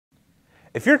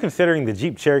If you're considering the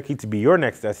Jeep Cherokee to be your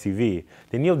next SUV,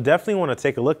 then you'll definitely want to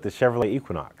take a look at the Chevrolet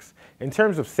Equinox. In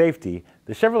terms of safety,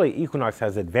 the Chevrolet Equinox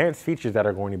has advanced features that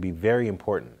are going to be very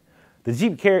important. The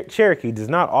Jeep Cherokee does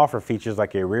not offer features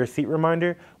like a rear seat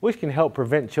reminder, which can help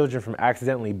prevent children from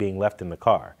accidentally being left in the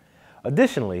car.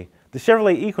 Additionally, the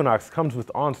Chevrolet Equinox comes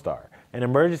with OnStar, an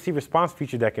emergency response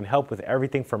feature that can help with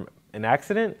everything from an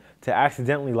accident to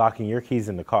accidentally locking your keys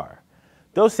in the car.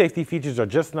 Those safety features are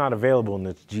just not available in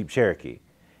the Jeep Cherokee.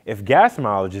 If gas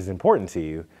mileage is important to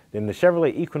you, then the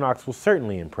Chevrolet Equinox will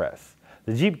certainly impress.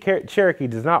 The Jeep Cherokee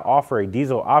does not offer a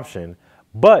diesel option,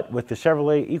 but with the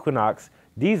Chevrolet Equinox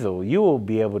diesel, you will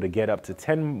be able to get up to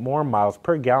 10 more miles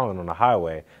per gallon on the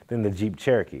highway than the Jeep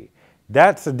Cherokee.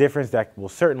 That's a difference that will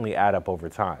certainly add up over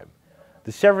time.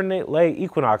 The Chevrolet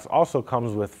Equinox also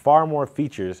comes with far more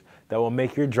features that will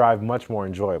make your drive much more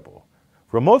enjoyable.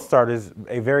 Remote start is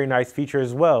a very nice feature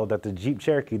as well that the Jeep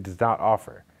Cherokee does not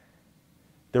offer.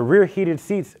 The rear heated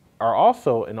seats are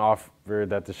also an offer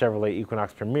that the Chevrolet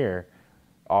Equinox Premier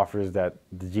offers that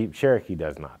the Jeep Cherokee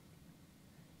does not.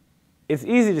 It's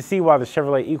easy to see why the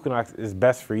Chevrolet Equinox is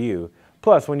best for you.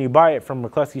 Plus, when you buy it from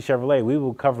McCluskey Chevrolet, we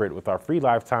will cover it with our free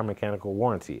lifetime mechanical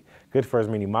warranty, good for as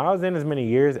many miles and as many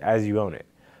years as you own it.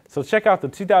 So check out the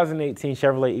 2018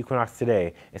 Chevrolet Equinox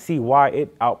today and see why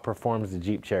it outperforms the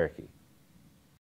Jeep Cherokee.